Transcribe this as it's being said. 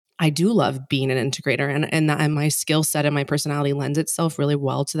I do love being an integrator, and my skill set and my personality lends itself really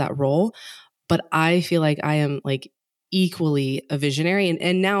well to that role. But I feel like I am like equally a visionary,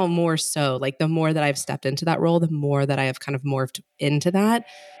 and now more so. Like the more that I've stepped into that role, the more that I have kind of morphed into that.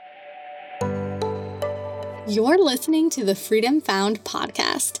 You're listening to the Freedom Found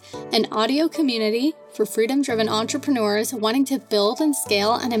podcast, an audio community for freedom-driven entrepreneurs wanting to build and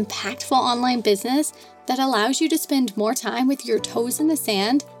scale an impactful online business that allows you to spend more time with your toes in the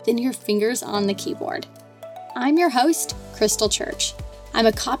sand than your fingers on the keyboard. I'm your host, Crystal Church. I'm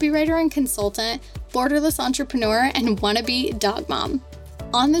a copywriter and consultant, borderless entrepreneur, and wannabe dog mom.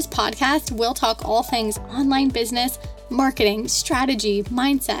 On this podcast, we'll talk all things online business, marketing, strategy,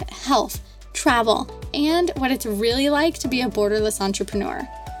 mindset, health, travel, and what it's really like to be a borderless entrepreneur.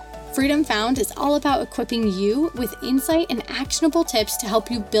 Freedom Found is all about equipping you with insight and actionable tips to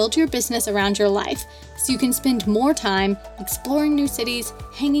help you build your business around your life so you can spend more time exploring new cities,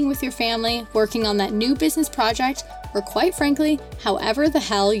 hanging with your family, working on that new business project, or quite frankly, however the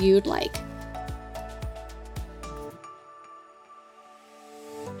hell you'd like.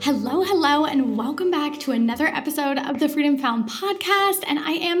 Hello, and welcome back to another episode of the Freedom Found podcast. And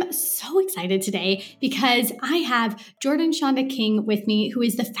I am so excited today because I have Schanda King with me, who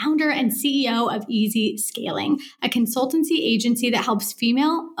is the founder and CEO of Easy Scaling, a consultancy agency that helps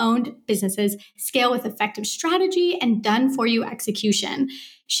female-owned businesses scale with effective strategy and done-for-you execution.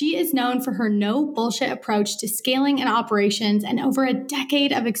 She is known for her no bullshit approach to scaling and operations and over a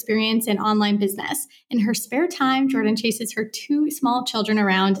decade of experience in online business. In her spare time, Jordan chases her 2 small children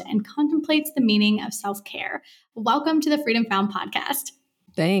around and contemplates the meaning of self-care. Welcome to the Freedom Found podcast.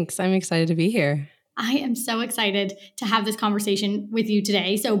 Thanks. I'm excited to be here. I am so excited to have this conversation with you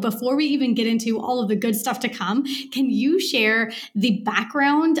today. So before we even get into all of the good stuff to come, can you share the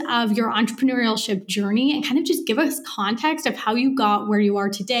background of your entrepreneurship journey and kind of just give us context of how you got where you are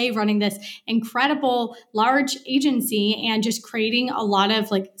today, running this incredible large agency and just creating a lot of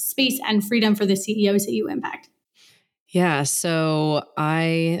like space and freedom for the CEOs that you impact? Yeah. So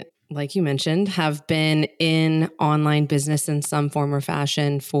I, like you mentioned, have been in online business in some form or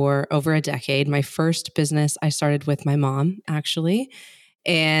fashion for over a decade. My first business I started with my mom, actually,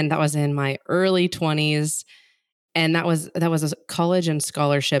 and that was in my early 20s. And that was a college and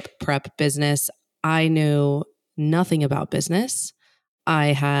scholarship prep business. I knew nothing about business. I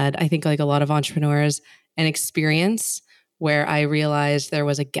had, I think like a lot of entrepreneurs, an experience where I realized there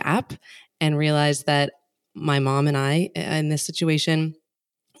was a gap and realized that my mom and I in this situation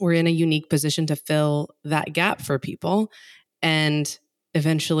were in a unique position to fill that gap for people. And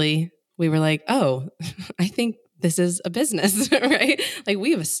eventually we were like, oh, I think this is a business, right? Like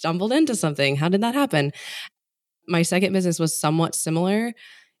we have stumbled into something. How did that happen? My second business was somewhat similar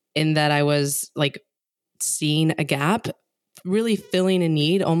in that I was like seeing a gap, really filling a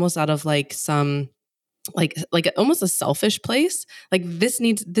need almost out of like some like almost a selfish place. Like this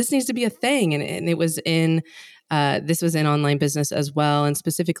needs to be a thing. And it was in this was in online business as well, and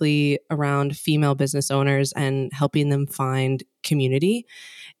specifically around female business owners and helping them find community.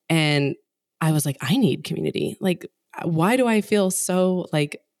 And I was like, I need community. Like, why do I feel so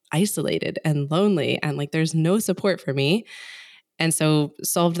like isolated and lonely and like there's no support for me? And so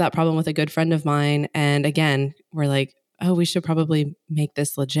solved that problem with a good friend of mine. And again, we're like, oh, we should probably make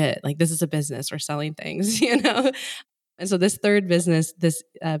this legit. Like this is a business. We're selling things, you know? And so this third business, this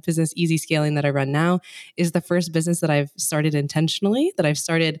business Easy Scaling that I run now, is the first business that I've started intentionally, that I've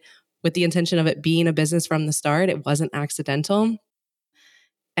started with the intention of it being a business from the start. It wasn't accidental.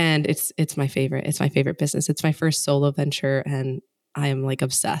 And it's my favorite. It's my favorite business. It's my first solo venture. And I am like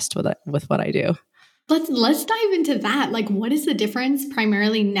obsessed with it, with what I do. Let's dive into that. Like, what is the difference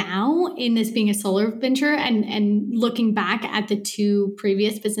primarily now in this being a solo venture and looking back at the 2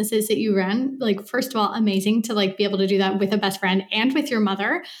 previous businesses that you ran? Like, first of all, amazing to like be able to do that with a best friend and with your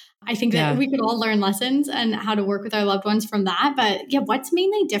mother. I think that we could all learn lessons and how to work with our loved ones from that. But yeah, what's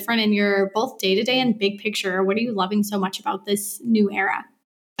mainly different in your both day-to-day and big picture? What are you loving so much about this new era?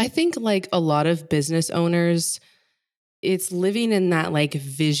 I think like a lot of business owners, it's living in that like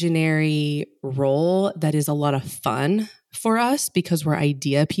visionary role that is a lot of fun for us because we're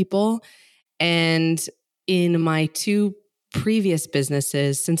idea people. And in my 2 previous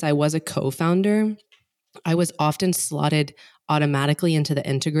businesses, since I was a co-founder, I was often slotted automatically into the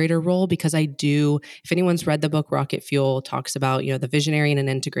integrator role because I do, if anyone's read the book Rocket Fuel, talks about, you know, the visionary and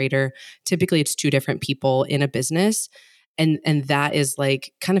an integrator. Typically it's 2 different people in a business. And that is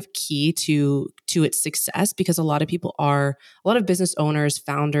like kind of key to its success because a lot of business owners,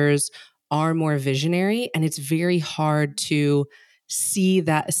 founders are more visionary, and it's very hard to see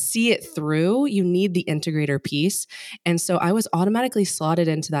it through, you need the integrator piece. And so I was automatically slotted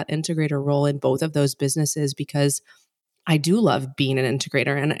into that integrator role in both of those businesses because I do love being an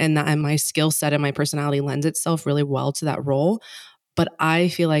integrator, and my skill set and my personality lends itself really well to that role. But I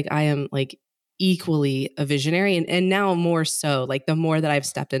feel like I am like equally a visionary, and now more so, like the more that I've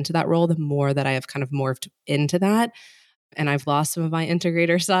stepped into that role, the more that I have kind of morphed into that. And I've lost some of my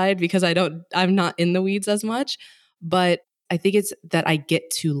integrator side because I'm not in the weeds as much. But I think it's that I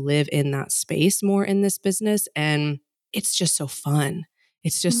get to live in that space more in this business. And it's just so fun.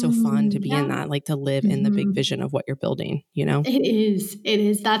 It's just so fun to be in Yeah. that, like to live in the big Mhm. vision of what you're building, you know? It is. It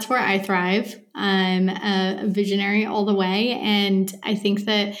is. That's where I thrive. I'm a visionary all the way. And I think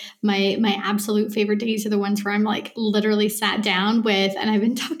that my absolute favorite days are the ones where I'm like literally sat down with, and I've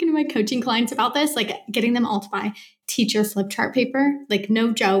been talking to my coaching clients about this, like getting them all to buy teacher flip chart paper, like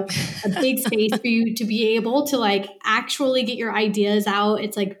no joke, a big space for you to be able to like actually get your ideas out.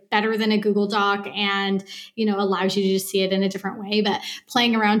 It's like better than a Google Doc and, allows you to just see it in a different way. But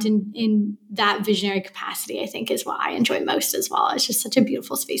playing around in that visionary capacity, I think is what I enjoy most as well. It's just such a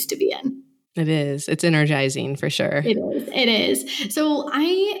beautiful space to be in. It is. It's energizing for sure. It is. It is. So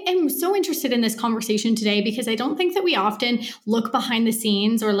I am so interested in this conversation today because I don't think that we often look behind the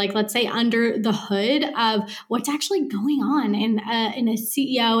scenes or like, let's say under the hood of what's actually going on in a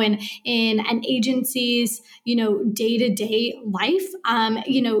CEO and in an agency's, day-to-day life,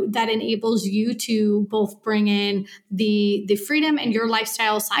 that enables you to both bring in the freedom and your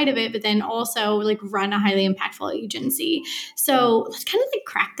lifestyle side of it, but then also like run a highly impactful agency. So let's kind of like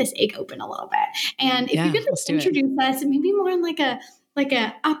crack this egg open a little bit. And if you Yeah, could like let's do it. introduce us, maybe more on like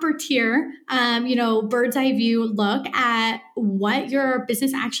a upper tier, bird's eye view look at what your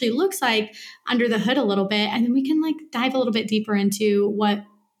business actually looks like under the hood a little bit, and then we can like dive a little bit deeper into what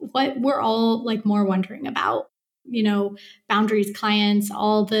we're all like more wondering about, boundaries, clients,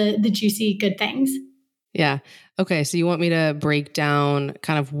 all the juicy good things. Yeah. Okay. So you want me to break down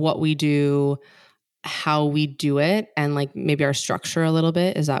kind of what we do, how we do it, and like maybe our structure a little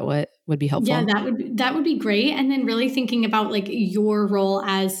bit? Is that what would be Yeah, helpful? that would be great. And then really thinking about like your role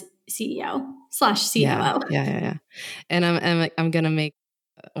as CEO slash Yeah. COO. Yeah. Yeah. Yeah. And I'm going to make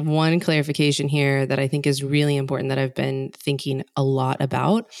one clarification here that I think is really important that I've been thinking a lot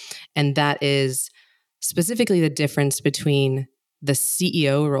about. And that is specifically the difference between the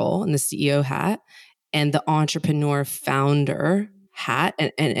CEO role and the CEO hat and the entrepreneur founder hat.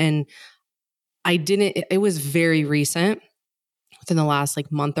 And I didn't, it was very recent within the last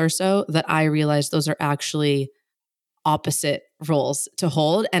like month or so that I realized those are actually opposite roles to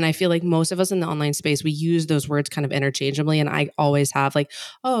hold. And I feel like most of us in the online space, we use those words kind of interchangeably. And I always have like,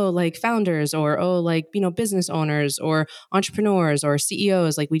 oh, like founders or, oh, like, business owners or entrepreneurs or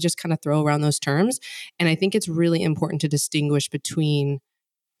CEOs. Like we just kind of throw around those terms. And I think it's really important to distinguish between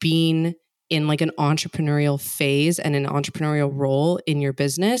being in like an entrepreneurial phase and an entrepreneurial role in your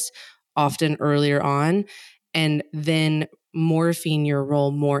business, often earlier on, and then morphing your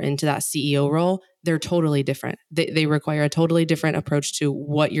role more into that CEO role. They're totally different. They require a totally different approach to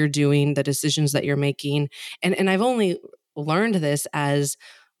what you're doing, the decisions that you're making. And I've only learned this as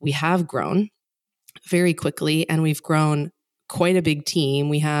we have grown very quickly and we've grown quite a big team.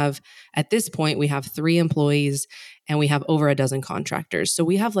 At this point, we have 3 employees and we have over a dozen contractors. So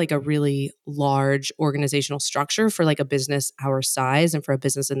we have like a really large organizational structure for like a business our size and for a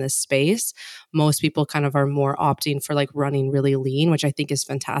business in this space. Most people kind of are more opting for like running really lean, which I think is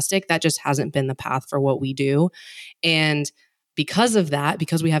fantastic. That just hasn't been the path for what we do. And because of that,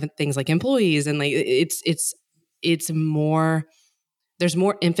 because we have things like employees and like it's more, there's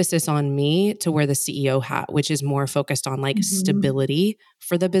more emphasis on me to wear the CEO hat, which is more focused on like Mhm. stability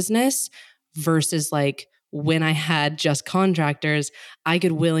for the business versus like when I had just contractors, I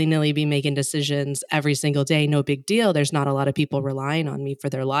could willy-nilly be making decisions every single day. No big deal. There's not a lot of people relying on me for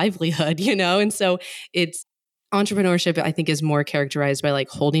their livelihood, you know? And so it's entrepreneurship, I think, is more characterized by like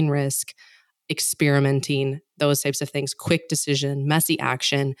holding risk, experimenting, those types of things, quick decision, messy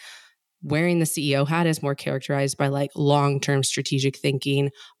action. Wearing the CEO hat is more characterized by like long-term strategic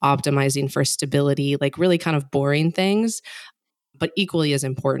thinking, optimizing for stability, like really kind of boring things, but equally as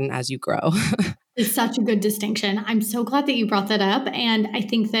important as you grow. It's such a good distinction. I'm so glad that you brought that up. And I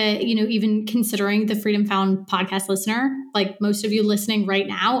think that, even considering the Freedom Found podcast listener, like most of you listening right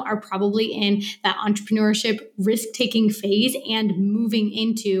now are probably in that entrepreneurship risk taking phase and moving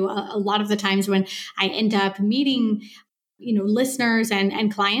into a lot of the times when I end up meeting listeners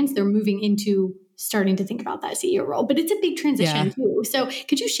and clients, they're moving into starting to think about that CEO role, but it's a big transition Yeah. too. So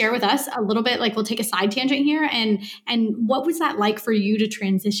could you share with us a little bit, like we'll take a side tangent here, and what was that like for you to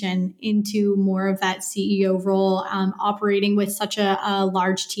transition into more of that CEO role, operating with such a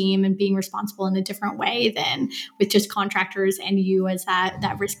large team and being responsible in a different way than with just contractors and you as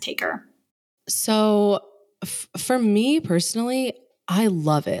that risk taker? So for me personally, I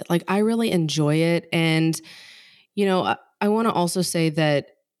love it. Like I really enjoy it. And, I want to also say that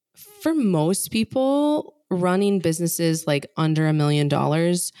for most people, running businesses like under $1 million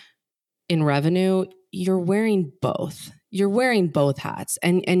in revenue, you're wearing both. You're wearing both hats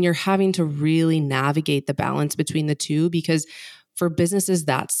and you're having to really navigate the balance between the two because for businesses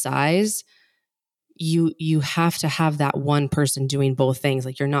that size, you have to have that one person doing both things.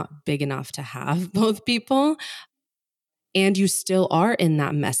 Like you're not big enough to have both people and you still are in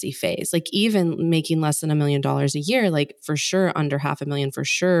that messy phase. Like even making less than $1 million a year, like for sure under half a million for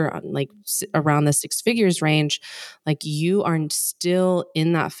sure, like around the six figures range, like you are still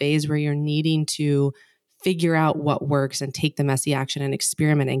in that phase where you're needing to figure out what works and take the messy action and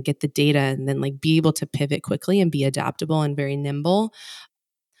experiment and get the data and then like be able to pivot quickly and be adaptable and very nimble.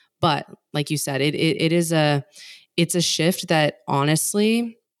 But like you said, it's a shift that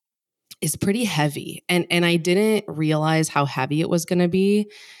honestly is pretty heavy. And I didn't realize how heavy it was going to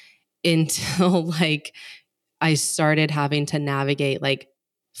be until like I started having to navigate like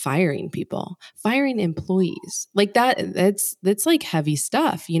firing people, firing employees. Like that's like heavy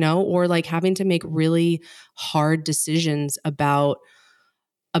stuff, or like having to make really hard decisions about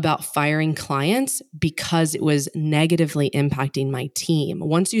firing clients because it was negatively impacting my team.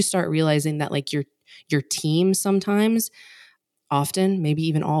 Once you start realizing that like your team sometimes, often, maybe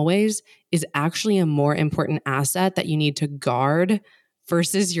even always, is actually a more important asset that you need to guard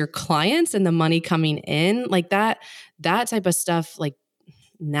versus your clients and the money coming in. Like that type of stuff, like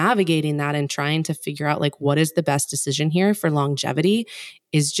navigating that and trying to figure out like what is the best decision here for longevity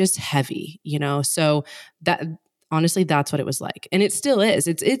is just heavy. So that honestly that's what it was like. And it still is.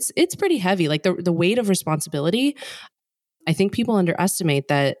 It's pretty heavy. Like the weight of responsibility, I think people underestimate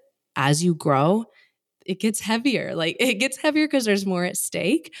that as you grow, it gets heavier. Like it gets heavier because there's more at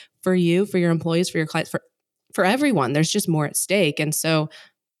stake for you, for your employees, for your clients, for everyone. There's just more at stake. And so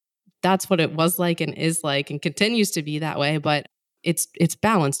that's what it was like and is like and continues to be that way. But it's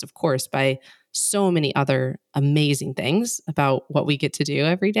balanced, of course, by so many other amazing things about what we get to do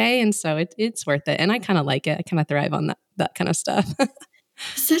every day. And so it's worth it. And I kind of like it. I kind of thrive on that kind of stuff.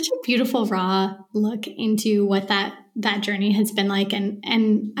 Such a beautiful raw look into what that journey has been like,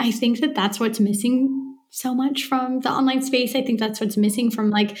 and I think that that's what's missing so much from the online space. I think that's what's missing from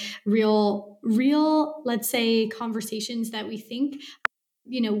like real, let's say, conversations that we think,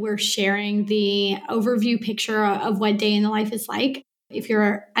 we're sharing the overview picture of what day in the life is like. If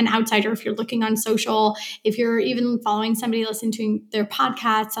you're an outsider, if you're looking on social, if you're even following somebody, listening to their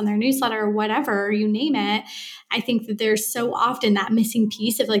podcasts, on their newsletter, whatever, you name it, I think that there's so often that missing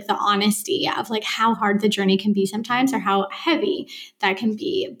piece of like the honesty of like how hard the journey can be sometimes or how heavy that can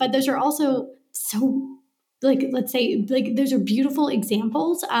be. But those are also so, like, let's say, like those are beautiful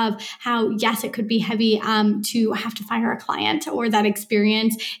examples of how, yes, it could be heavy to have to fire a client, or that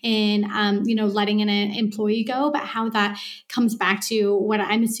experience in letting an employee go, but how that comes back to what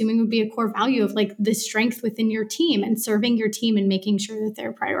I'm assuming would be a core value of like the strength within your team and serving your team and making sure that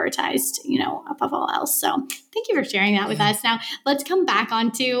they're prioritized, above all else. So thank you for sharing that with us. Now let's come back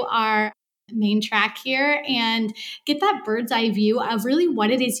onto our main track here and get that bird's eye view of really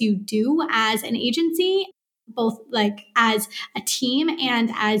what it is you do as an agency, both like as a team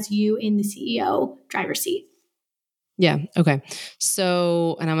and as you in the CEO driver's seat. Yeah. Okay.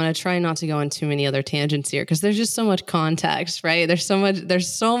 So, and I'm going to try not to go on too many other tangents here because there's just so much context, right? There's so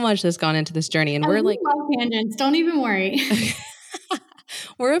much that's gone into this journey. And I we're like, love tangents. Don't even worry.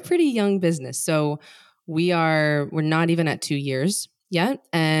 we're a pretty young business. So we're not even at 2 years yet.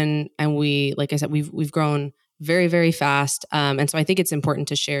 And we, like I said, we've grown very, very fast. And so I think it's important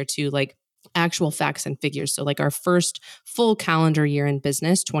to share too, like actual facts and figures. So like our first full calendar year in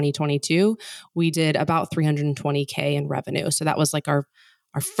business, 2022, we did about 320K in revenue. So that was like our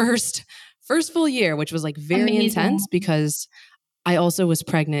first full year, which was like very Amazing. intense because I also was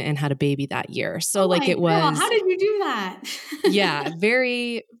pregnant and had a baby that year. So Oh like my it girl, how was, did you do that? yeah,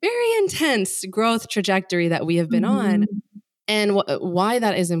 very, very intense growth trajectory that we have been on. Mhm. And why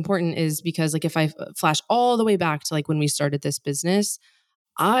that is important is because like if I flash all the way back to like when we started this business,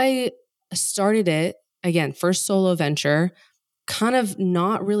 I started it again, first solo venture, kind of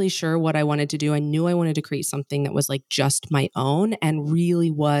not really sure what I wanted to do. I knew I wanted to create something that was like just my own and really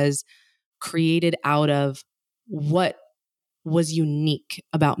was created out of what was unique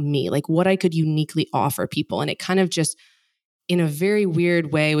about me, like what I could uniquely offer people. And it kind of just, in a very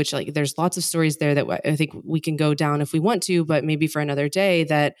weird way, which like there's lots of stories there that I think we can go down if we want to, but maybe for another day,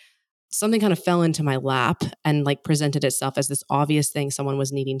 that something kind of fell into my lap and like presented itself as this obvious thing. Someone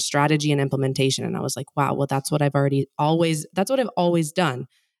was needing strategy and implementation. And I was like, wow, well, that's what that's what I've always done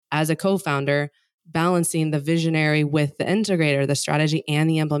as a co-founder, balancing the visionary with the integrator, the strategy and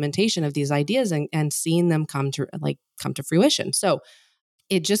the implementation of these ideas, and seeing them come to fruition. So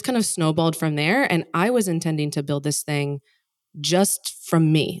it just kind of snowballed from there. And I was intending to build this thing just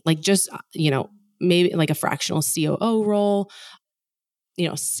from me, like just, maybe like a fractional COO role,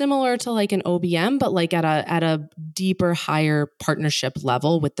 similar to like an OBM, but like at a deeper, higher partnership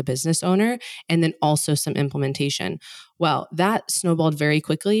level with the business owner, and then also some implementation. Well, that snowballed very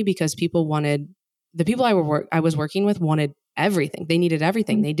quickly because the people I was working with wanted everything. They needed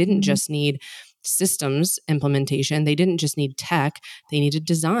everything. They didn't just need systems implementation. They didn't just need tech. They needed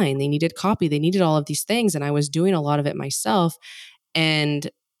design. They needed copy. They needed all of these things. And I was doing a lot of it myself. And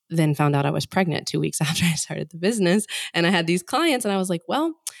then found out I was pregnant 2 weeks after I started the business. And I had these clients and I was like,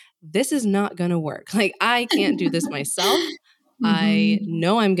 well, this is not going to work. Like, I can't do this myself. I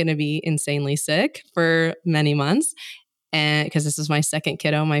know I'm going to be insanely sick for many months. And because this is my second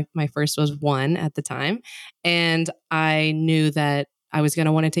kiddo, my first was 1 at the time. And I knew that I was going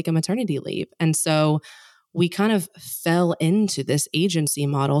to want to take a maternity leave. And so we kind of fell into this agency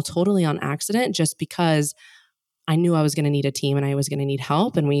model totally on accident, just because I knew I was going to need a team and I was going to need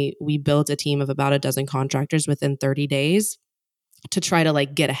help. And we built a team of about a dozen contractors within 30 days to try to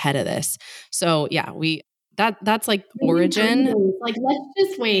like get ahead of this. So yeah, that's like origin. Like, let's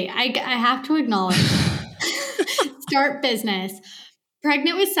just wait. I have to acknowledge start business.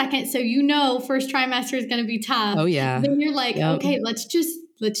 Pregnant with second, so first trimester is going to be tough. Oh yeah. Then you're like, okay, let's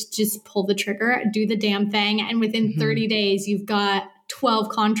just pull the trigger, do the damn thing, and within 30 days you've got 12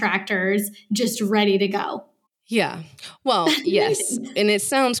 contractors just ready to go. Yeah. Well, yes. And it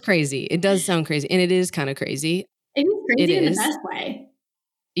sounds crazy. It does sound crazy. And it is kind of crazy. It is crazy in the best way.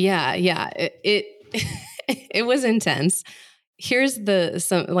 Yeah. Yeah. It was intense. Here's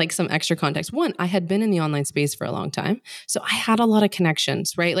some extra context. 1, I had been in the online space for a long time. So I had a lot of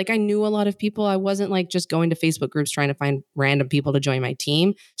connections, right? Like I knew a lot of people. I wasn't like just going to Facebook groups trying to find random people to join my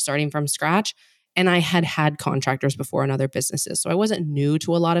team, starting from scratch. And I had contractors before in other businesses. So I wasn't new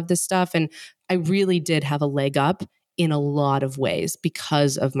to a lot of this stuff. And I really did have a leg up in a lot of ways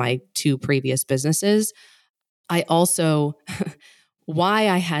because of my 2 previous businesses. I also, why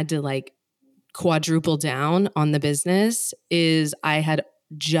I had to like quadruple down on the business is I had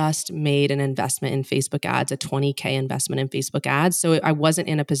just made an investment in Facebook ads, a 20K investment in Facebook ads. So I wasn't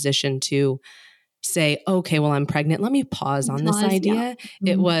in a position to say, okay, well, I'm pregnant. Let me pause on this idea.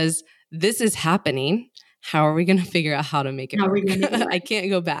 Yeah. It was, this is happening. How are we going to figure out how to make it work? I can't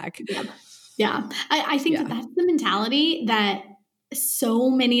go back. Yeah. I think that's the mentality that so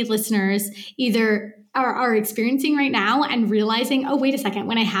many listeners either are experiencing right now and realizing, oh, wait a second,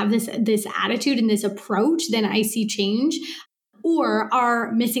 when I have this attitude and this approach, then I see change, or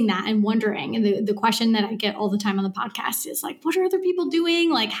are missing that and wondering. And the question that I get all the time on the podcast is like, what are other people doing?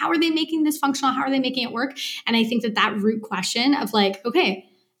 Like, how are they making this functional? How are they making it work? And I think that root question of like, okay,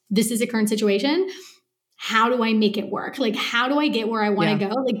 this is a current situation. How do I make it work? Like, how do I get where I want to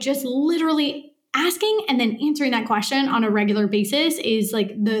go? Like, just literally asking and then answering that question on a regular basis is like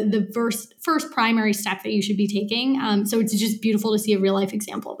the first primary step that you should be taking. So it's just beautiful to see a real life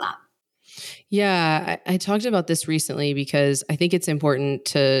example of that. Yeah, I talked about this recently because I think it's important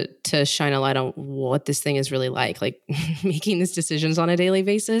to shine a light on what this thing is really like making these decisions on a daily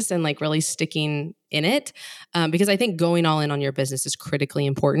basis and like really sticking in it. Because I think going all in on your business is critically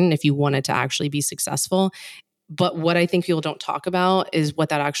important if you want it to actually be successful. But what I think people don't talk about is what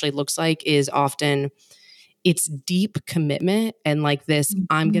that actually looks like is often it's deep commitment and like this,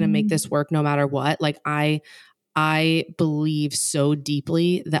 I'm going to make this work no matter what. Like I believe so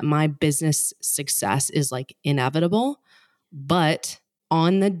deeply that my business success is like inevitable, but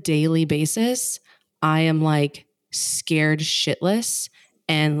on the daily basis, I am like scared shitless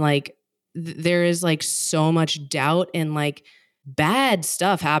and like there is like so much doubt and like bad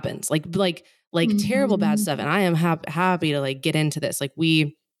stuff happens, like terrible bad stuff. And I am happy to like get into this.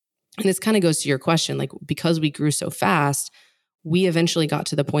 And this kind of goes to your question, like because we grew so fast, we eventually got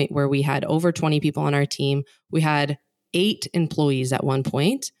to the point where we had over 20 people on our team. We had 8 employees at one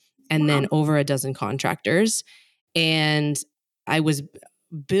point, and then over a dozen contractors. And I was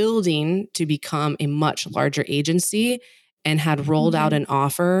building to become a much larger agency and had rolled out an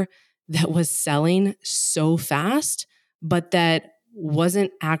offer that was selling so fast, but that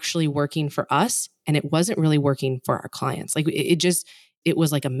wasn't actually working for us and it wasn't really working for our clients. Like it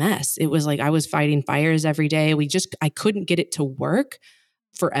was like a mess. It was like I was fighting fires every day. I couldn't get it to work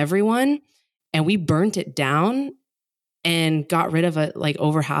for everyone. And we burnt it down and got rid of like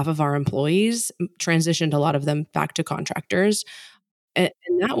over half of our employees, transitioned a lot of them back to contractors. And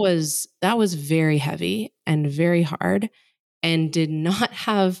that was very heavy and very hard and did not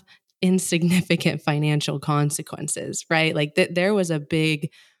have insignificant financial consequences, right? Like there was a big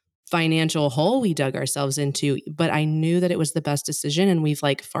financial hole we dug ourselves into, but I knew that it was the best decision, and we've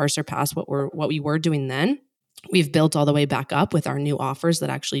like far surpassed what we were doing then. We've built all the way back up with our new offers that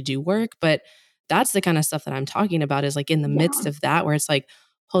actually do work, but that's the kind of stuff that I'm talking about, is like in the midst Yeah. of that where it's like,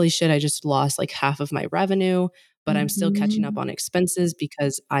 holy shit, I just lost like half of my revenue, but I'm still catching up on Mhm. expenses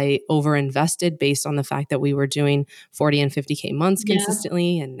because I overinvested based on the fact that we were doing 40 and 50K months Yep.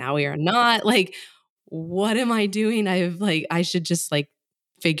 consistently, and now we are not. Like, what am I doing? I should just like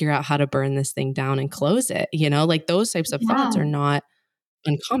figure out how to burn this thing down and close it. Like those types of thoughts are Yeah. not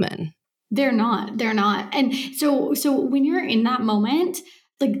uncommon. They're not. They're not. And so when you're in that moment,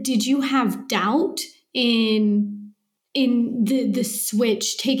 like, did you have doubt in the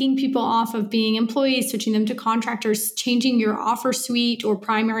switch, taking people off of being employees, switching them to contractors, changing your offer suite or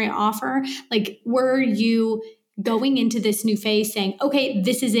primary offer? Like, were you going into this new phase saying, okay,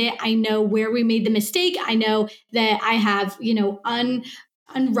 this is it. I know where we made the mistake. I know that I have,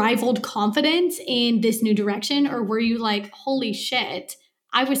 unrivaled confidence in this new direction? Or were you like, holy shit,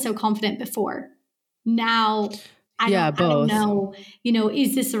 I was so confident before. Now Yeah, I don't both. know,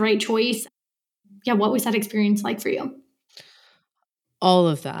 is this the right choice? Yeah, what was that experience like for you? All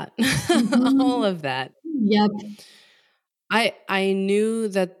of that. All Mhm. of that. Yep. I knew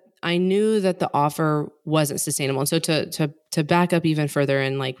that the offer wasn't sustainable. And so to back up even further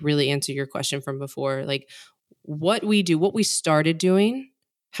and like really answer your question from before, like what we started doing,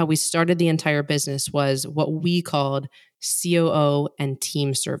 how we started the entire business was what we called COO and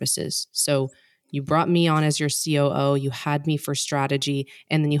team services. So you brought me on as your COO, you had me for strategy,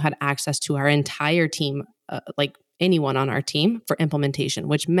 and then you had access to our entire team, like anyone on our team for implementation,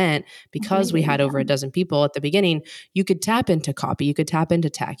 which meant because we Amazing. had over a Yeah. dozen people at the beginning, you could tap into copy, you could tap into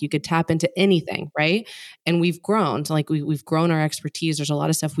tech, you could tap into anything, right? And we've grown. So like we've grown our expertise. There's a lot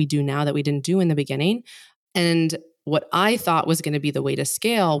of stuff we do now that we didn't do in the beginning. And what I thought was going to be the way to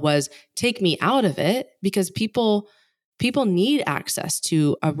scale was take me out of it, because people need access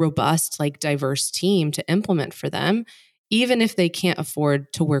to a robust, like diverse team to implement for them. Even if they can't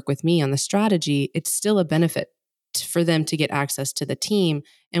afford to work with me on the strategy, it's still a benefit for them to get access to the team,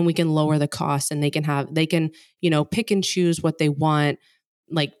 and we can lower the costs, and they can, pick and choose what they want,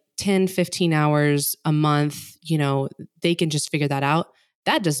 like 10, 15 hours a month, they can just figure that out.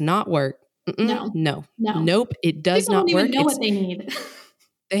 That does not work. No. No, No. nope, it does People don't not even work. know what they need.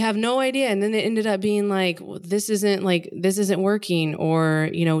 They have no idea. And then it ended up being like, well, this isn't working. Or,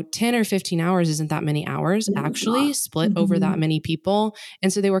 10 or 15 hours isn't that many hours No, it's not. actually split over that Mhm. many people.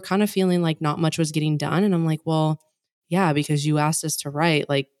 And so they were kind of feeling like not much was getting done. And I'm like, well, yeah, because you asked us to write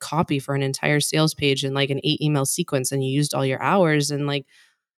like copy for an entire sales page and like an 8 email sequence, and you used all your hours. And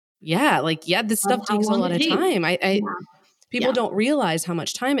yeah, this That's stuff how takes a long lot it of takes. time. I Yeah. People Yeah. don't realize how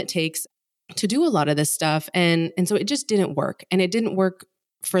much time it takes to do a lot of this stuff, and so it just didn't work, and it didn't work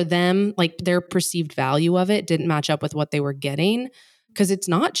for them. Like their perceived value of it didn't match up with what they were getting, because it's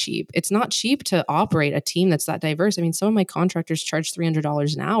not cheap to operate a team that's that diverse. I mean, some of my contractors charge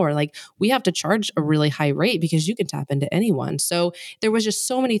 $300 an hour. Like we have to charge a really high rate because you can tap into anyone. So there was just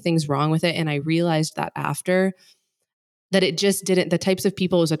so many things wrong with it, and I realized that after that it just didn't, the types of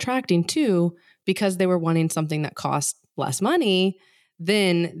people it was attracting to, because they were wanting something that cost less money,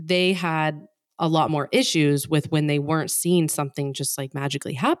 then they had a lot more issues with when they weren't seeing something just like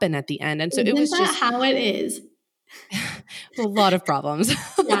magically happen at the end. And so it Isn't was that just how it is? a lot of problems.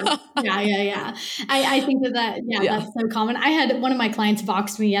 Yeah. Yeah, yeah, yeah. I think yeah, Yeah. that's so common. I had one of my clients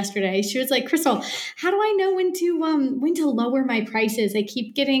box me yesterday. She was like, "Crystal, how do I know when to lower my prices? I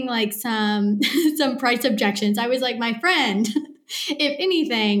keep getting like some some price objections." I was like, "My friend, if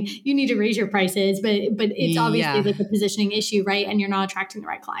anything, you need to raise your prices, but it's obviously Yeah. like a positioning issue, right? And you're not attracting the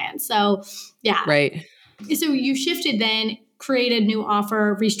right clients." So, yeah. Right. So you shifted then, created new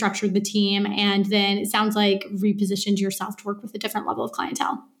offer, restructured the team, and then it sounds like repositioned yourself to work with a different level of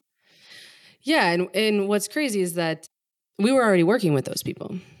clientele. Yeah. And what's crazy is that we were already working with those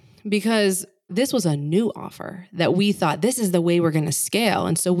people, because this was a new offer that we thought this is the way we're going to scale.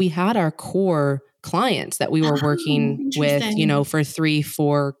 And so we had our core clients that we were Oh, working with, interesting. for 3,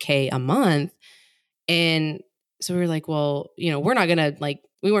 4K a month. And So we were like, well, we're not going to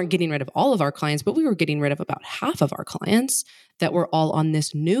we weren't getting rid of all of our clients, but we were getting rid of about half of our clients that were all on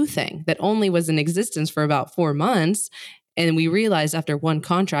this new thing that only was in existence for about 4 months. And we realized after one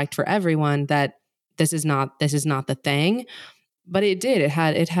contract for everyone that this is not the thing. But it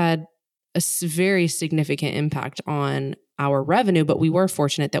had a very significant impact on our revenue, but we were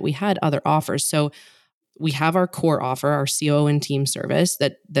fortunate that we had other offers. So we have our core offer, our COO and team service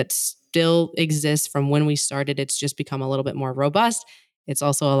that still exists from when we started. It's just become a little bit more robust. It's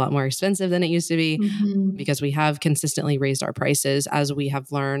also a lot more expensive than it used to be because we have consistently raised our prices as we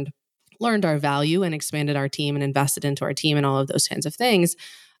have learned our value and expanded our team and invested into our team and all of those kinds of things.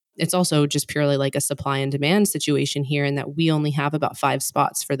 It's also just purely like a supply and demand situation here, in that we only have about 5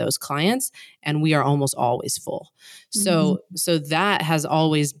 spots for those clients and we are almost always full. So that has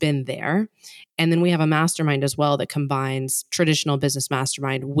always been there. And then we have a mastermind as well that combines traditional business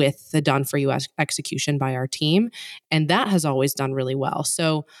mastermind with the done for you execution by our team. And that has always done really well.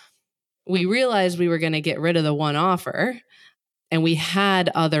 So we realized we were going to get rid of the one offer, and we had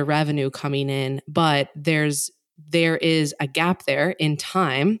other revenue coming in, but there is a gap there in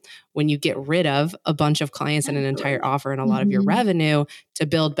time when you get rid of a bunch of clients and an entire offer and a lot of your revenue to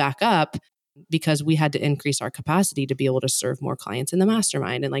build back up, because we had to increase our capacity to be able to serve more clients in the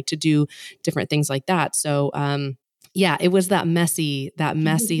mastermind and to do different things like that. So, yeah, it was that messy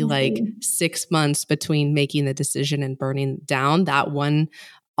 6 months between making the decision and burning down that one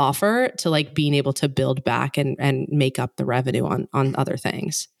offer to being able to build back and make up the revenue on other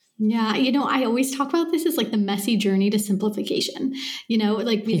things. Yeah. I always talk about this as the messy journey to simplification. We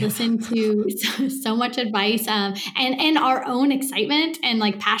listen to so much advice and our own excitement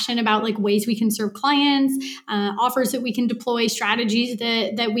and passion about ways we can serve clients, offers that we can deploy, strategies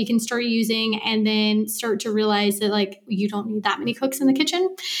that we can start using, and then start to realize that you don't need that many cooks in the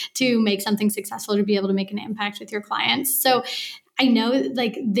kitchen to make something successful, to be able to make an impact with your clients. So I know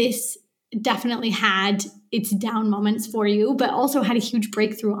this definitely had its down moments for you, but also had a huge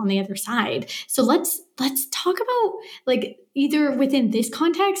breakthrough on the other side. So let's talk about either within this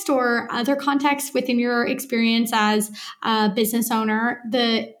context or other contexts within your experience as a business owner,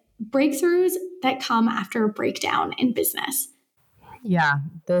 the breakthroughs that come after a breakdown in business. Yeah,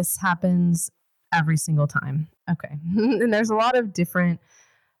 this happens every single time. Okay. And there's a lot of different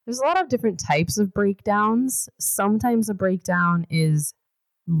types of breakdowns. Sometimes a breakdown is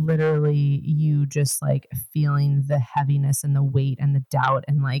literally you just feeling the heaviness and the weight and the doubt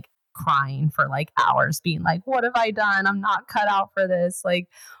and crying for hours, being what have I done? I'm not cut out for this.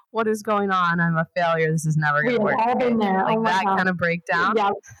 What is going on? I'm a failure. This is never going to work. We've all been there. That kind of breakdown. Yeah.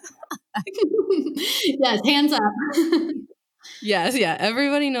 Yes, hands up. Yes, yeah.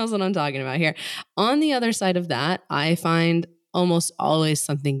 Everybody knows what I'm talking about here. On the other side of that, I find almost always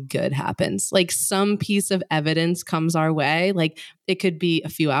something good happens. Some piece of evidence comes our way. It could be a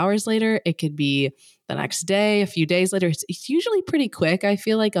few hours later, it could be the next day, a few days later. It's usually pretty quick. I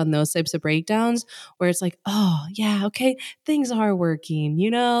feel on those types of breakdowns where it's oh yeah, okay, things are working,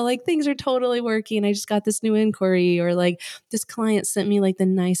 things are totally working. I just got this new inquiry, or this client sent me the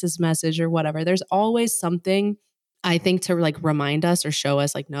nicest message or whatever. There's always something, I think, to remind us or show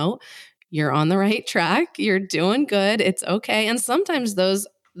us no, you're on the right track. You're doing good. It's okay. And sometimes those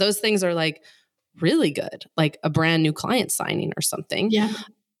things are really good, like a brand new client signing or something. Yeah.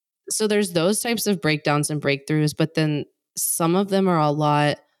 So there's those types of breakdowns and breakthroughs, but then some of them are a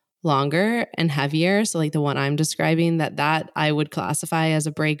lot longer and heavier. So the one I'm describing, that I would classify as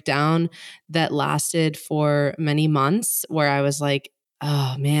a breakdown that lasted for many months, where I was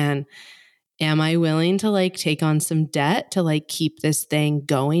oh man, am I willing to take on some debt to keep this thing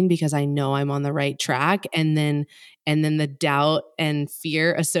going because I know I'm on the right track? And then the doubt and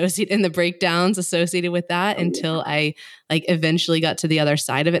fear associated and the breakdowns associated with that, until I eventually got to the other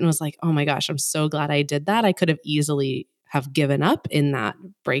side of it and was oh my gosh, I'm so glad I did that. I could have easily have given up in that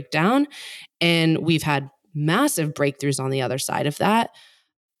breakdown. And we've had massive breakthroughs on the other side of that.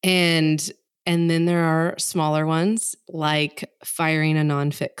 And then there are smaller ones, like firing a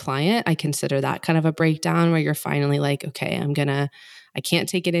non-fit client. I consider that kind of a breakdown, where you're finally okay, I can't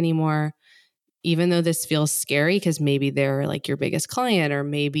take it anymore. Even though this feels scary, because maybe they're your biggest client, or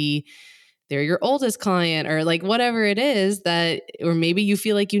maybe they're your oldest client, or whatever it is or maybe you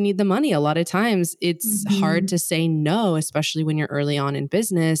feel you need the money. A lot of times it's hard to say no, especially when you're early on in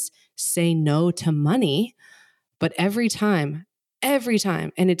business, say no to money. But every time,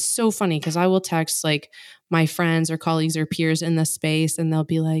 and it's so funny because I will text my friends or colleagues or peers in the space, and they'll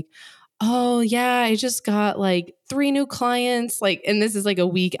be oh yeah, I just got 3 new clients. And this is a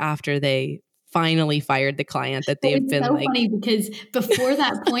week after they finally fired the client that Well, they've it's been so like, funny because before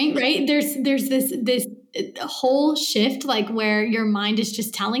that point, right, there's this whole shift, like where your mind is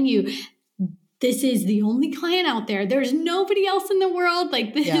just telling you, this is the only client out there. There's nobody else in the world.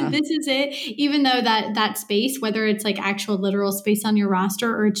 Like this yeah, is it. Even though that space, whether it's like actual literal space on your roster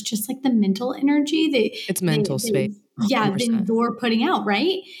or it's just like the mental energy it's mental space. yeah, then 100%. you're putting out,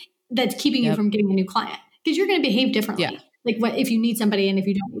 right? That's keeping you Yep. from getting a new client because you're going to behave Yeah. differently. Like what if you need somebody and if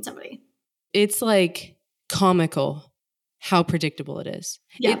you don't need somebody. It's like comical how predictable it is.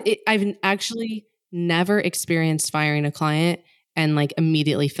 Yeah. I've actually never experienced firing a client and like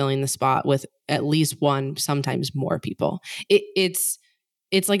immediately filling the spot with at least one, sometimes more people. It's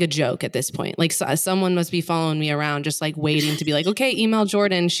like a joke at this point. Like someone must be following me around, just like waiting to be like, okay, email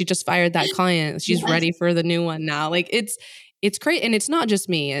Jordan. She just fired that client. She's Yes. ready for the new one now. Like it's great, and it's not just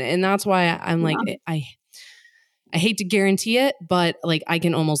me, and that's why I'm like Yeah. I hate to guarantee it, but like I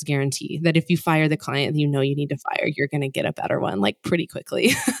can almost guarantee that if you fire the client you know you need to fire, you're going to get a better one like pretty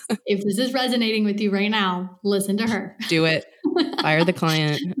quickly. If this is resonating with you right now, listen to her. Do it. Fire the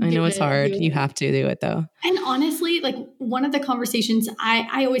client. I Do know it's it. hard. Do You it. have to do it though. And honestly, like one of the conversations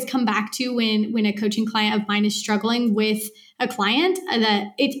I always come back to when a coaching client of mine is struggling with a client that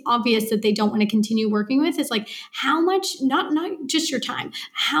it's obvious that they don't want to continue working with is like how much, not just your time,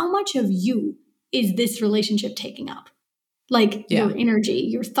 how much of you is this relationship taking up? Like Yeah. your energy,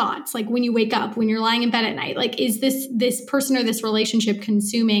 your thoughts, like when you wake up, when you're lying in bed at night, like is this person or this relationship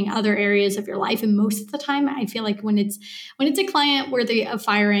consuming other areas of your life? And most of the time I feel like when it's a client worthy of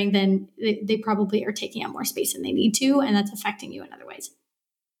firing, then they probably are taking up more space than they need to, and that's affecting you in other ways.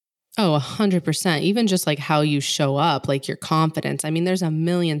 Oh, 100%. Even just like how you show up, like your confidence. I mean, there's a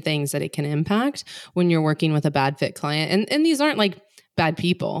million things that it can impact when you're working with a bad fit client. And these aren't like bad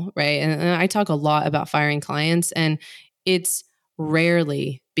people, right? And I talk a lot about firing clients, and it's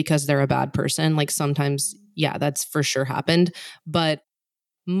rarely because they're a bad person. Like sometimes, yeah, that's for sure happened. But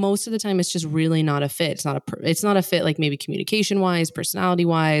most of the time it's just really not a fit. It's not a fit like maybe communication wise, personality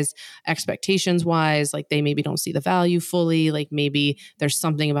wise, expectations wise, like they maybe don't see the value fully, like maybe there's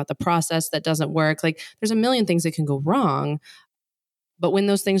something about the process that doesn't work. Like there's a million things that can go wrong, but when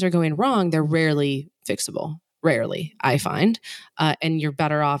those things are going wrong, they're rarely fixable. Rarely, I find. And you're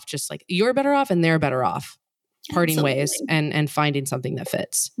better off and they're better off parting ways Absolutely. and finding something that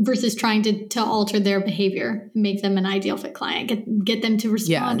fits. Versus trying to alter their behavior, make them an ideal fit client, get them to Yeah,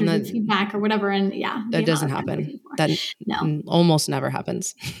 respond or and give feedback or whatever. And yeah, the that amount doesn't of time they're happen. looking for. That No. almost never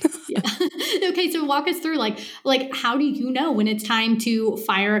happens. Yeah. Okay. So walk us through like how do you know when it's time to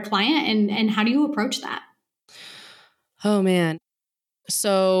fire a client and how do you approach that? Oh man.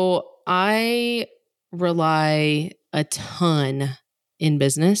 So I rely a ton in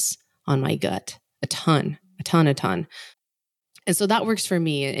business on my gut, a ton, a ton, a ton. And so that works for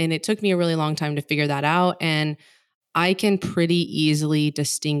me. And it took me a really long time to figure that out. And I can pretty easily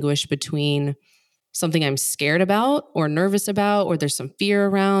distinguish between something I'm scared about or nervous about, or there's some fear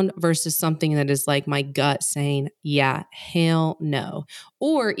around versus something that is like my gut saying, yeah, hell no.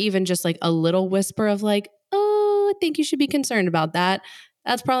 Or even just like a little whisper of like, oh, I think you should be concerned about that.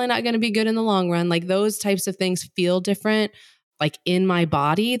 That's probably not going to be good in the long run. Like those types of things feel different. Like in my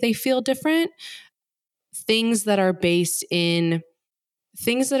body, they feel different. Things that are based in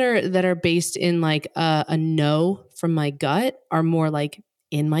like a no from my gut are more like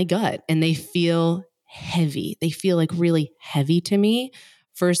in my gut, and they feel heavy. They feel like really heavy to me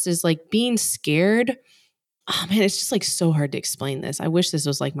versus like being scared. Oh man, it's just like so hard to explain this. I wish this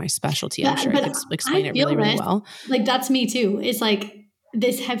was like my specialty. I'm sure I But could explain I it really, feel really this, well. like that's me too. It's like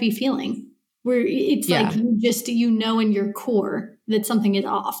this heavy feeling where it's like Yeah. you know in your core that something is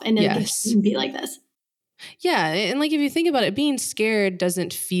off and that it Yes. shouldn't be like this. Yeah. And like if you think about it, being scared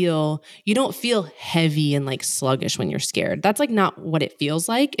you don't feel heavy and like sluggish when you're scared. That's like not what it feels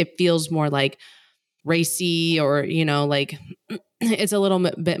like. It feels more like racy, or like it's a little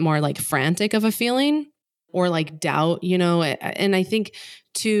bit more like frantic of a feeling, or like doubt, and I think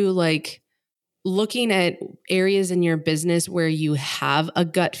too, like looking at areas in your business where you have a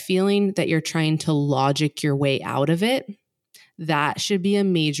gut feeling that you're trying to logic your way out of it, that should be a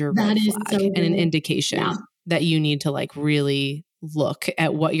major That red is so flag and an good. Yeah. indication that you need to like really look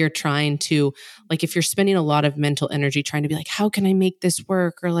at what you're trying to, like if you're spending a lot of mental energy trying to be like, how can I make this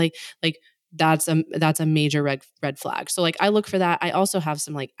work, or like that's a major red flag. So like I look for that. I also have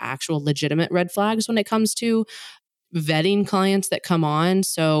some like actual legitimate red flags when it comes to vetting clients that come on.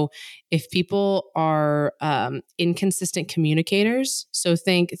 So if people are inconsistent communicators, so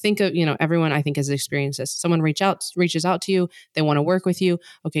think of, everyone I think has experienced this. Someone reaches out to you, they want to work with you.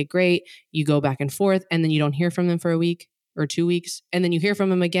 Okay, great. You go back and forth and then you don't hear from them for a week. or 2 weeks. And then you hear from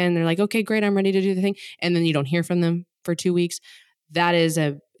them again. They're like, okay, great. I'm ready to do the thing. And then you don't hear from them for 2 weeks. That's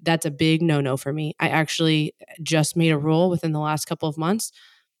a big no-no for me. I actually just made a rule within the last couple of months.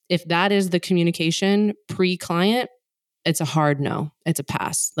 If that is the communication pre-client, it's a hard no. It's a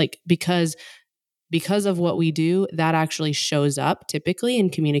pass. Like because of what we do, that actually shows up typically in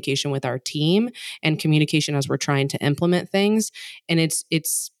communication with our team and communication as we're trying to implement things. And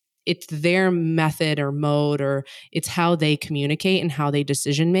it's their method or mode, or it's how they communicate and how they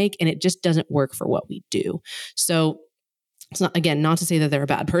decision make. And it just doesn't work for what we do. So it's not, again, not to say that they're a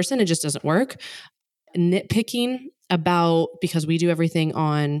bad person. It just doesn't work. Nitpicking about, because we do everything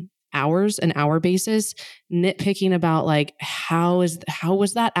on hours, an hour basis, nitpicking about like, how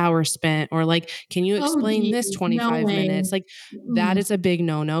was that hour spent? Or like, can you explain this 25 minutes? Like that is a big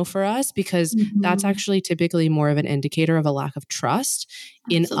no-no for us, because that's actually typically more of an indicator of a lack of trust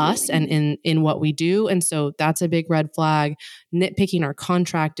in us and in what we do. And so that's a big red flag. Nitpicking our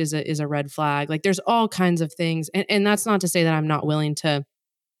contract is a red flag. Like there's all kinds of things. And that's not to say that I'm not willing to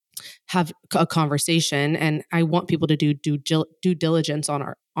have a conversation, and I want people to do due diligence on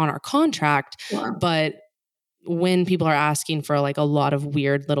our contract. Sure. But when people are asking for like a lot of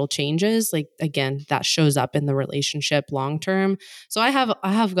weird little changes, like again, that shows up in the relationship long term. So I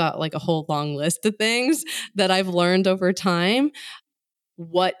have got like a whole long list of things that I've learned over time.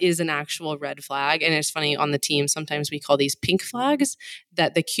 What is an actual red flag? And it's funny, on the team, sometimes we call these pink flags,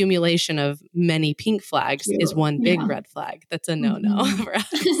 that the accumulation of many pink flags is one big red flag. That's a no-no for us.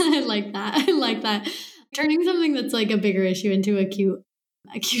 I like that. I like that. Turning something that's like a bigger issue into a cute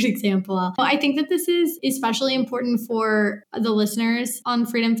example. I think that this is especially important for the listeners on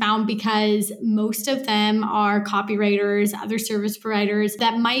Freedom Found, because most of them are copywriters, other service providers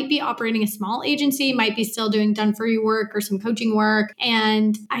that might be operating a small agency, might be still doing done for you work or some coaching work.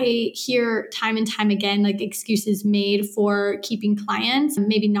 And I hear time and time again, like excuses made for keeping clients,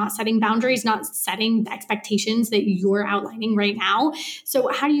 maybe not setting boundaries, not setting the expectations that you're outlining right now. So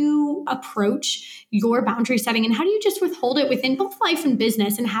how do you approach your boundary setting, and how do you just withhold it within both life and business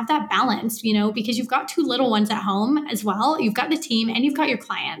and have that balance, because you've got 2 little ones at home as well. You've got the team and you've got your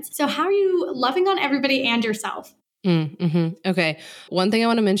clients. So how are you loving on everybody and yourself? Okay. One thing I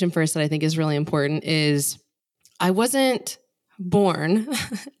want to mention first that I think is really important is I wasn't born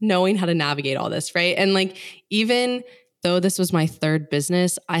knowing how to navigate all this, right? And like, even though this was my third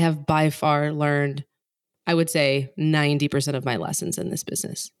business, I have by far learned, I would say, 90% of my lessons in this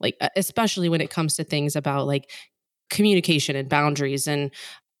business, like especially when it comes to things about like communication and boundaries and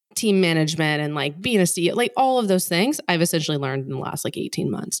team management and like being a CEO, like all of those things I've essentially learned in the last like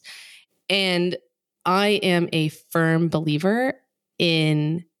 18 months. And I am a firm believer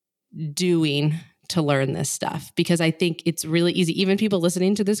in doing to learn this stuff, because I think it's really easy. Even people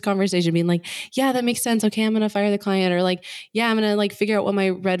listening to this conversation being like, yeah, that makes sense. Okay, I'm going to fire the client, or like, yeah, I'm going to like figure out what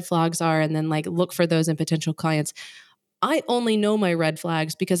my red flags are and then like look for those in potential clients. I only know my red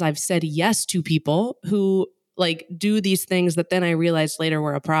flags because I've said yes to people who like do these things that then I realized later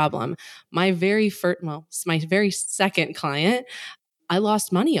were a problem. My very second client, I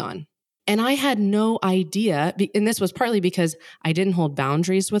lost money on. And I had no idea. And this was partly because I didn't hold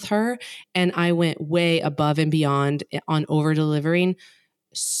boundaries with her. And I went way above and beyond on over delivering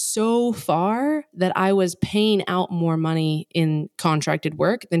so far that I was paying out more money in contracted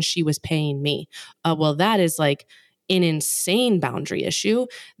work than she was paying me. Well, that is like an insane boundary issue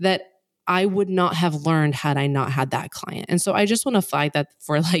that I would not have learned had I not had that client. And so I just want to flag that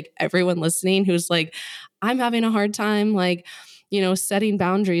for like everyone listening who's like, I'm having a hard time, like, setting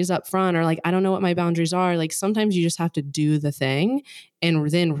boundaries up front, or like, I don't know what my boundaries are. Like sometimes you just have to do the thing and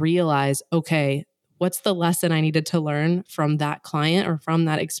then realize, okay, what's the lesson I needed to learn from that client or from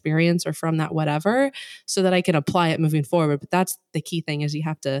that experience or from that whatever, so that I can apply it moving forward. But that's the key thing, is you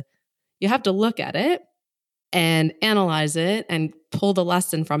have to look at it and analyze it and pull the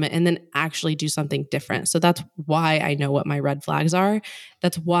lesson from it and then actually do something different. So that's why I know what my red flags are.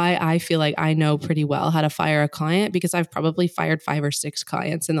 That's why I feel like I know pretty well how to fire a client, because I've probably fired 5 or 6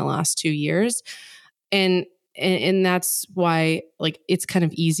 clients in the last 2 years. And that's why like it's kind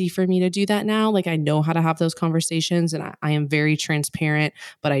of easy for me to do that now. Like I know how to have those conversations, and I am very transparent,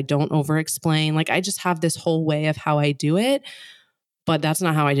 but I don't over explain. Like I just have this whole way of how I do it. But that's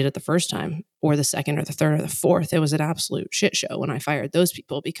not how I did it the first time, or the second, or the third, or the fourth. It was an absolute shit show when I fired those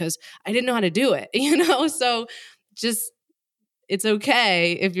people, because I didn't know how to do it, So just, it's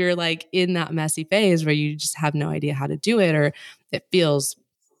okay if you're like in that messy phase where you just have no idea how to do it, or it feels,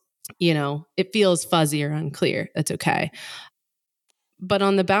 fuzzy or unclear. That's okay. But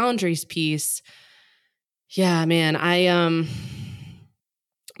on the boundaries piece, yeah, man,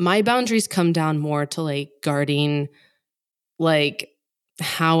 my boundaries come down more to like guarding like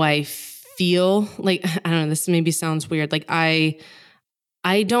how I feel. Like, I don't know, this maybe sounds weird. Like I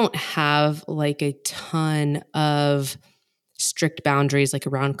don't have like a ton of strict boundaries like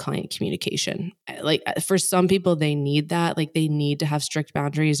around client communication. Like for some people they need that. Like they need to have strict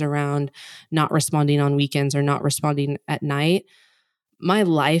boundaries around not responding on weekends or not responding at night. My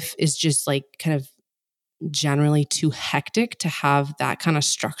life is just like kind of generally too hectic to have that kind of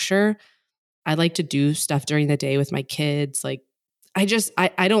structure. I like to do stuff during the day with my kids. Like I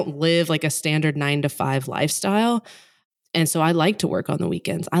don't live like a standard 9 to 5 lifestyle. And so I like to work on the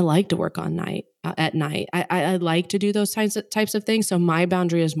weekends. I like to work on night at night. I like to do those types of things. So my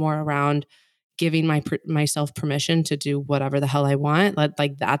boundary is more around giving myself permission to do whatever the hell I want.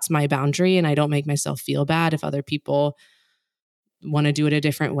 Like that's my boundary, and I don't make myself feel bad if other people want to do it a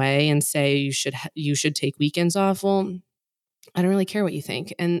different way and say you should take weekends off. Well, I don't really care what you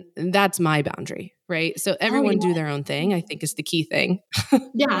think, and that's my boundary, right? So Oh, everyone do yeah. their own thing, I think is the key thing.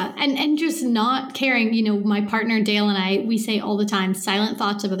 Yeah. And just not caring, my partner Dale and I, we say all the time, silent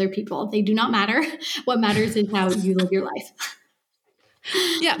thoughts of other people, they do not matter. What matters is how you live your life.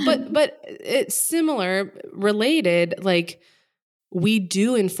 Yeah, but it's similar, related, like we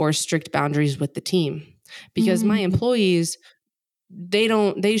do enforce strict boundaries with the team because my Mm, employees,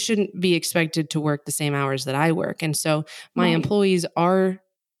 they shouldn't be expected to work the same hours that I work. And so my right. employees are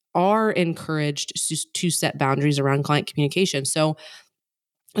encouraged to set boundaries around client communication. So,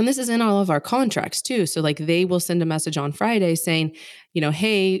 and this is in all of our contracts too. So like they will send a message on Friday saying,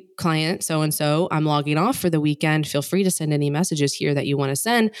 hey, client so and so, I'm logging off for the weekend. Feel free to send any messages here that you want to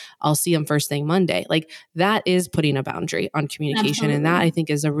send. I'll see them first thing Monday. Like that is putting a boundary on communication. And that I Absolutely. think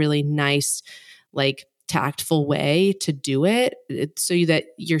is a really nice, like tactful way to do it. It's so that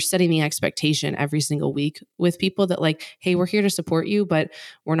you're setting the expectation every single week with people that like, hey, we're here to support you, but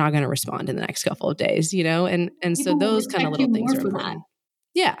we're not going to respond in the next couple of days, and so People will those kind of respect you little things more are for that. important.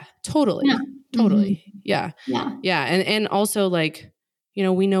 Yeah, Yeah. totally. Hmm. Totally. Yeah. Yeah. Yeah. And also like,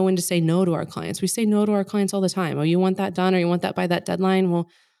 we know when to say no to our clients. We say no to our clients all the time. Oh, you want that done or you want that by that deadline? Well,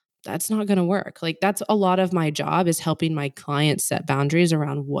 that's not going to work. Like that's a lot of my job is helping my clients set boundaries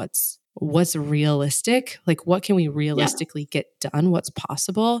around what's realistic. Like what can we Yeah. realistically get done? What's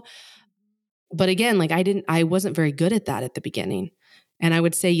possible? But again, like I wasn't very good at that at the beginning. And I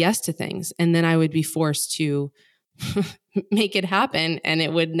would say yes to things and then I would be forced to make it happen and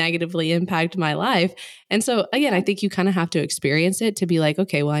it would negatively impact my life. And so again, I think you kind of have to experience it to be like,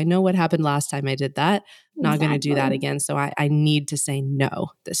 okay, well, I know what happened last time I did that. Not going to do that Exactly. again. So I need to say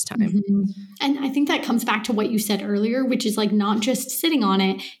no this time. Mhm. And I think that comes back to what you said earlier, which is like not just sitting on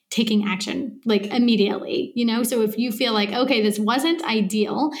it, taking action like immediately. So if you feel like, okay, this wasn't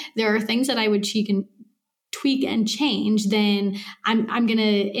ideal, there are things that I would tweak and change, then I'm going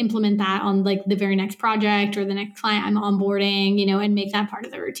to implement that on like the very next project or the next client I'm onboarding, and make that part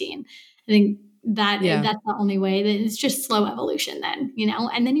of the routine. I think Yeah. that's the only way. That it's just slow evolution then,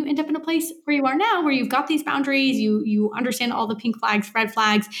 and then you end up in a place where you are now, where you've got these boundaries, you understand all the pink flags, red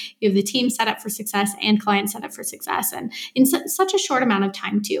flags, you have the team set up for success and clients set up for success, and in such a short amount of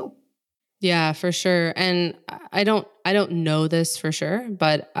time too. Yeah, for sure. And I don't know this for sure,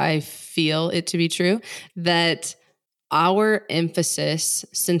 but I feel it to be true that our emphasis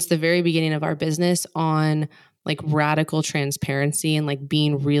since the very beginning of our business on like radical transparency and like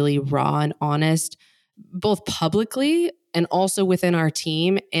being really raw and honest, both publicly and also within our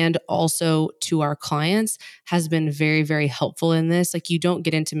team and also to our clients has been very, very helpful in this. Like you don't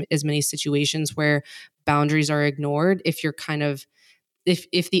get into as many situations where boundaries are ignored if you're kind of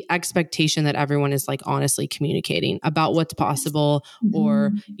if the expectation that everyone is like honestly communicating about what's possible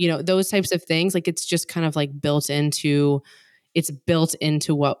or Mhm. those types of things, like it's just kind of like built into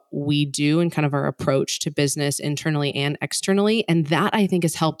what we do and kind of our approach to business internally and externally. And that I think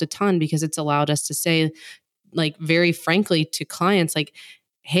has helped a ton because it's allowed us to say like very frankly to clients like,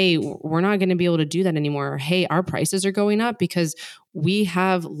 hey, we're not going to be able to do that anymore. Or, hey, our prices are going up because we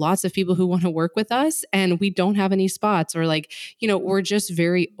have lots of people who want to work with us and we don't have any spots. Or like, we're just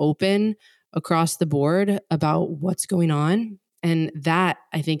very open across the board about what's going on. And that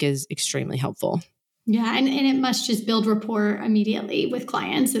I think is extremely helpful. Yeah, and it must just build rapport immediately with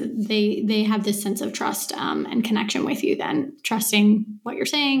clients. They have this sense of trust and connection with you, then trusting what you're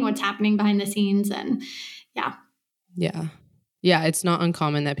saying, what's happening behind the scenes, and yeah, Yeah. Yeah, it's not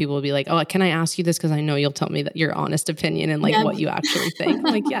uncommon that people will be like, "Oh, can I ask you this because I know you'll tell me that your honest opinion and like yep. what you actually think." I'm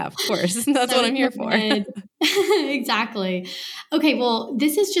like, "Yeah, of course. That's what So I'm here for." good. Exactly. Okay, well,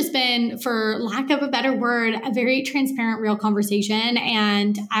 this has just been, for lack of a better word, a very transparent, real conversation.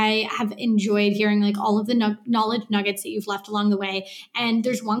 And I have enjoyed hearing like all of the knowledge nuggets that you've left along the way. And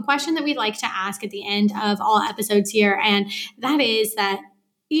there's one question that we'd like to ask at the end of all episodes here. And that is that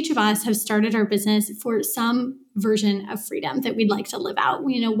each of us have started our business for some version of freedom that we'd like to live out,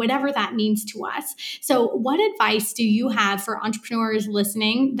 whatever that means to us. So what advice do you have for entrepreneurs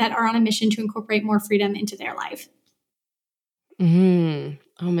listening that are on a mission to incorporate more freedom into their life? Oh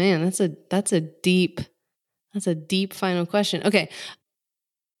man, that's a deep final question. Okay.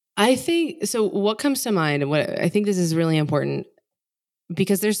 I think so. What comes to mind, and what I think this is really important,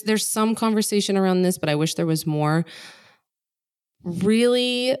 because there's some conversation around this, but I wish there was more.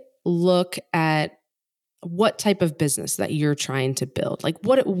 Really look at what type of business that you're trying to build. Like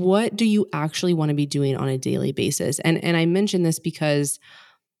what do you actually want to be doing on a daily basis? And I mention this because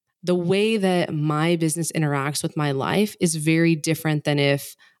the way that my business interacts with my life is very different than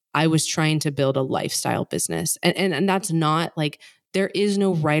if I was trying to build a lifestyle business. And that's not like, there is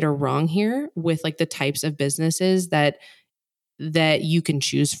no right or wrong here with like the types of businesses that you can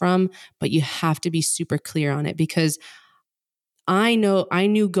choose from, but you have to be super clear on it, because I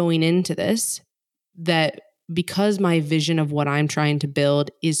knew going into this that because my vision of what I'm trying to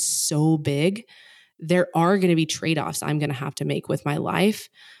build is so big, there are going to be trade-offs I'm going to have to make with my life.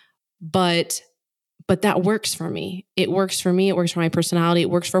 But that works for me. It works for me. It works for my personality. It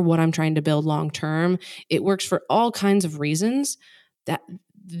works for what I'm trying to build long term. It works for all kinds of reasons that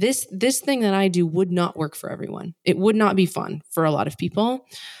this thing that I do would not work for everyone. It would not be fun for a lot of people.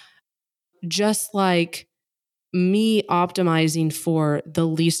 Just like me optimizing for the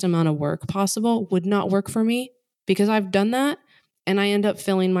least amount of work possible would not work for me, because I've done that and I end up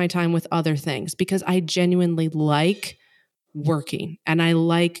filling my time with other things because I genuinely like working and I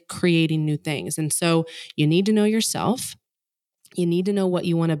like creating new things. And so you need to know yourself. You need to know what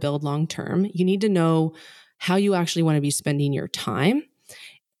you want to build long term. You need to know how you actually want to be spending your time.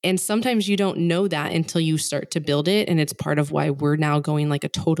 And sometimes you don't know that until you start to build it. And it's part of why we're now going like a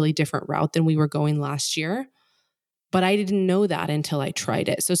totally different route than we were going last year. But I didn't know that until I tried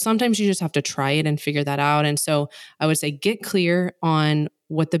it. So sometimes you just have to try it and figure that out. And so I would say get clear on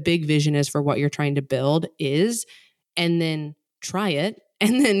what the big vision is for what you're trying to build is, and then try it,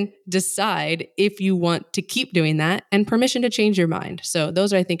 and then decide if you want to keep doing that, and permission to change your mind. So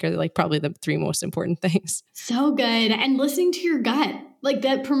those I think are like probably the three most important things. So good. And listening to your gut, like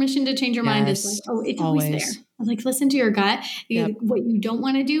that permission to change your mind is like, Yes, oh, it's always there. Like, listen to your gut. Yep. What you don't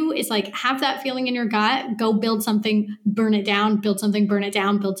want to do is like have that feeling in your gut, go build something, burn it down, build something, burn it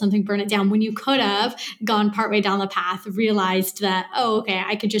down, build something, burn it down. When you could have gone partway down the path, realized that, oh, okay,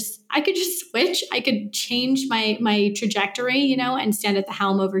 I could just switch. I could change my trajectory, and stand at the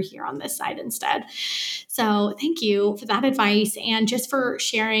helm over here on this side instead. So thank you for that advice and just for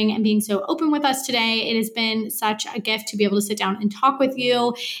sharing and being so open with us today. It has been such a gift to be able to sit down and talk with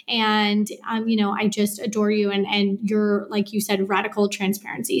you. And, I just adore you and your, like you said, radical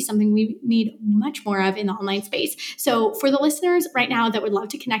transparency, something we need much more of in the online space. So for the listeners right now that would love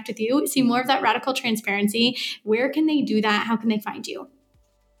to connect with you, see more of that radical transparency, where can they do that? How can they find you?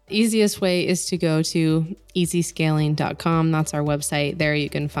 Easiest way is to go to easyscaling.com. That's our website. There you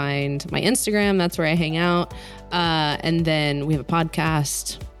can find my Instagram. That's where I hang out. And then we have a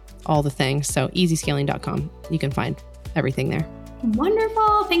podcast, all the things. So easyscaling.com. You can find everything there.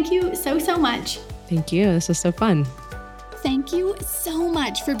 Wonderful. Thank you so much. Thank you. This was so fun. Thank you so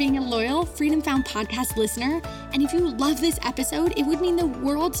much for being a loyal Freedom Found podcast listener. And if you love this episode, it would mean the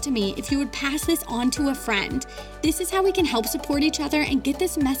world to me if you would pass this on to a friend. This is how we can help support each other and get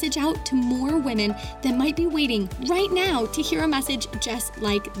this message out to more women that might be waiting right now to hear a message just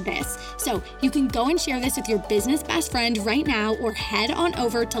like this. So you can go and share this with your business best friend right now, or head on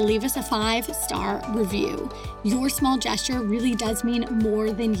over to leave us a 5-star review. Your small gesture really does mean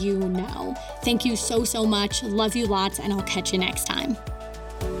more than you know. Thank you so much. Love you lots, and I'll catch you next time.